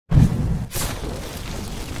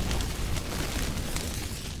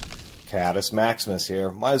Catus Maximus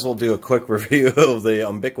here. Might as well do a quick review of the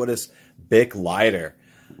Ubiquitous BIC Lighter.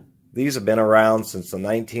 These have been around since the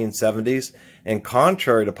 1970s, and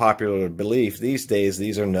contrary to popular belief, these days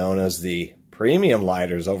these are known as the premium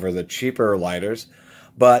lighters over the cheaper lighters,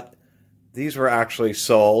 but these were actually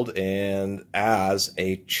sold as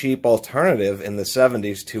a cheap alternative in the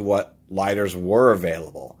 70s to what lighters were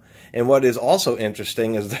available. And what is also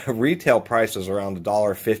interesting is the retail price was around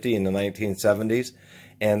 $1.50 in the 1970s,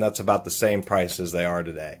 and that's about the same price as they are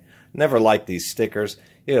today. Never liked these stickers.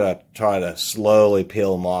 You gotta try to slowly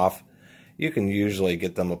peel them off. You can usually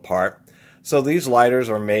get them apart. So these lighters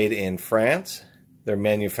are made in France. They're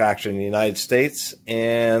manufactured in the United States,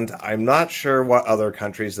 and I'm not sure what other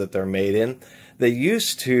countries that they're made in. They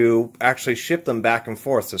used to actually ship them back and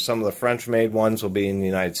forth. So some of the French-made ones will be in the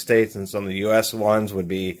United States, and some of the U.S. ones would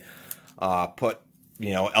be put,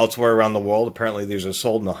 elsewhere around the world. Apparently, these are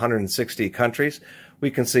sold in 160 countries. We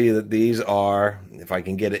can see that these are, if I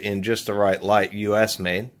can get it in just the right light, U.S.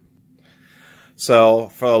 made. So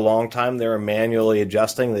for a long time, they were manually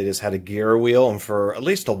adjusting. They just had a gear wheel, and for at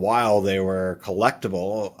least a while, they were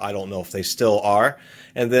collectible. I don't know if they still are.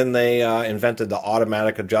 And then they invented the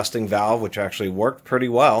automatic adjusting valve, which actually worked pretty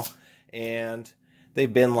well. And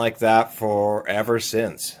they've been like that forever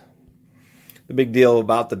since. The big deal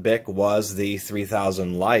about the BIC was the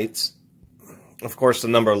 3,000 lights. Of course, the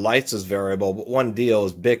number of lights is variable, but one deal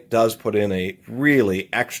is BIC does put in a really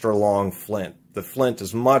extra long flint. The flint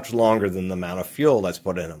is much longer than the amount of fuel that's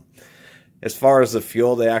put in them. As far as the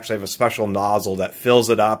fuel, they actually have a special nozzle that fills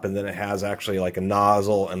it up, and then it has actually like a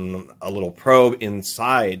nozzle and a little probe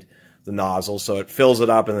inside the nozzle, so it fills it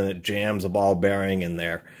up and then it jams a ball bearing in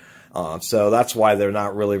there. So that's why they're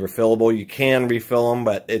not really refillable. You can refill them,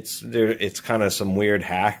 but it's kind of some weird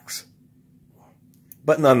hacks.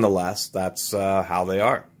 But nonetheless, that's how they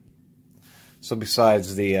are. So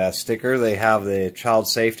besides the sticker, they have the child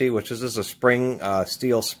safety, which is just a spring,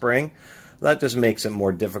 steel spring. That just makes it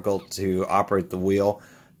more difficult to operate the wheel.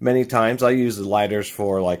 Many times I use the lighters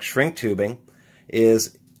for like shrink tubing.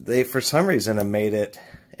 They for some reason have made it,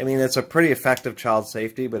 it's a pretty effective child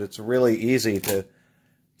safety, but it's really easy to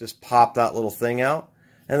just pop that little thing out,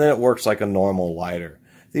 and then it works like a normal lighter.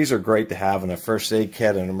 These are great to have in a first aid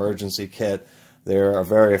kit, an emergency kit. They're a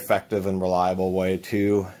very effective and reliable way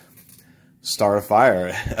to start a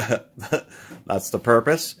fire. That's the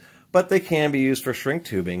purpose. But they can be used for shrink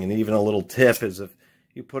tubing, and even a little tip is if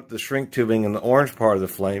you put the shrink tubing in the orange part of the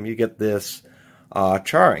flame, you get this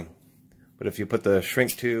charring. But if you put the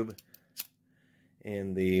shrink tube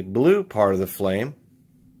in the blue part of the flame,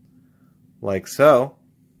 like so,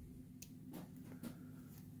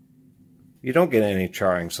 you don't get any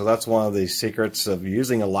charring. So that's one of the secrets of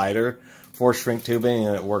using a lighter for shrink tubing,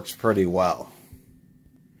 and it works pretty well.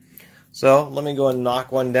 So let me go and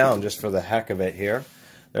knock one down just for the heck of it here.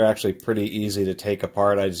 They're actually pretty easy to take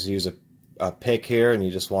apart. I just use a pick here, and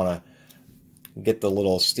you just want to get the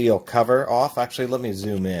little steel cover off. Actually, let me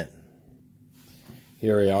zoom in.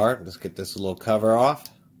 Here we are. Let's get this little cover off.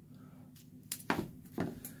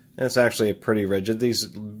 And it's actually pretty rigid. These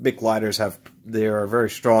BIC lighters they're a very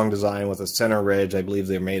strong design with a center ridge. I believe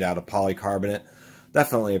they're made out of polycarbonate.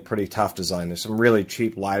 Definitely a pretty tough design. There's some really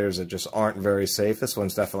cheap lighters that just aren't very safe. This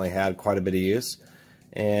one's definitely had quite a bit of use.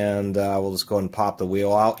 And we'll just go ahead and pop the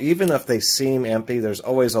wheel out. Even if they seem empty, there's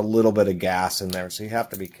always a little bit of gas in there, so you have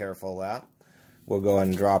to be careful of that. We'll go ahead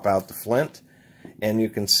and drop out the flint, and you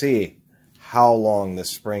can see how long this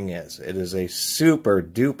spring is. It is a super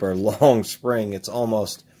duper long spring. It's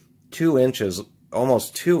almost 2 inches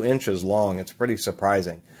long. It's pretty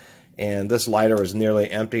surprising. And this lighter is nearly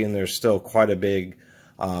empty, and there's still quite a big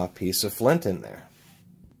piece of flint in there.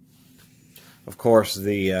 Of course,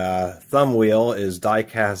 the thumb wheel is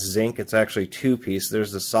die-cast zinc. It's actually two-piece.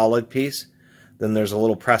 There's the solid piece, then there's a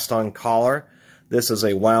little pressed-on collar. This is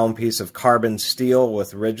a wound piece of carbon steel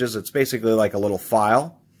with ridges. It's basically like a little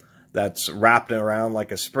file that's wrapped around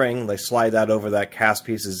like a spring. They slide that over that cast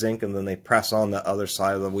piece of zinc, and then they press on the other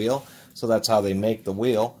side of the wheel. So that's how they make the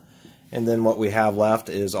wheel. And then what we have left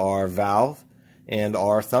is our valve and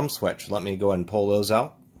our thumb switch. Let me go ahead and pull those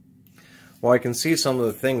out. Well, I can see some of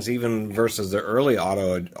the things, even versus the early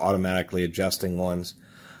automatically adjusting ones,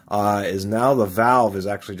 is now the valve is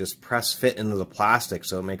actually just press fit into the plastic,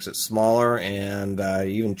 so it makes it smaller and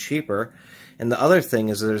even cheaper. And the other thing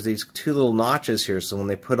is there's these two little notches here, so when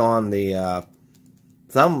they put on the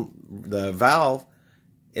valve,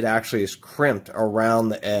 it actually is crimped around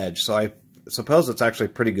the edge. So I suppose it's actually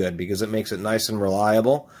pretty good because it makes it nice and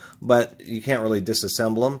reliable, but you can't really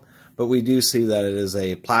disassemble them. But we do see that it is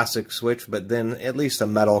a plastic switch, but then at least a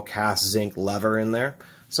metal cast zinc lever in there.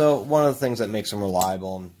 So one of the things that makes them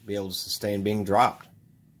reliable and be able to sustain being dropped.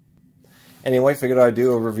 Anyway, figured I'd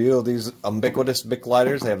do a review of these Ubiquitous BIC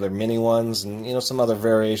lighters. They have their mini ones and, you know, some other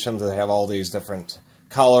variations. They have all these different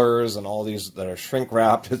colors and all these that are shrink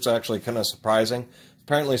wrapped. It's actually kind of surprising.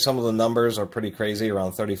 Apparently some of the numbers are pretty crazy,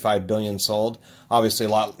 around 35 billion sold. Obviously a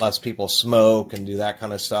lot less people smoke and do that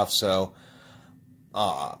kind of stuff, so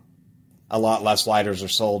a lot less lighters are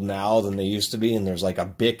sold now than they used to be, and there's like a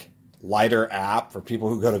BIC lighter app for people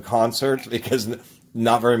who go to concerts, because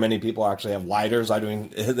not very many people actually have lighters.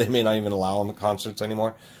 They may not even allow them at concerts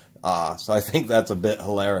anymore. So I think that's a bit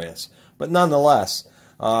hilarious. But nonetheless,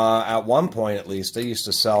 at one point at least, they used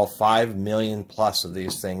to sell 5 million plus of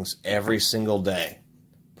these things every single day.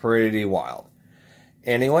 Pretty wild.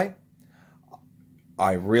 Anyway,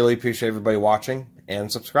 I really appreciate everybody watching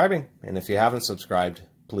and subscribing. And if you haven't subscribed,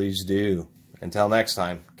 please do. Until next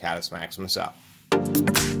time, Catus Maximus out.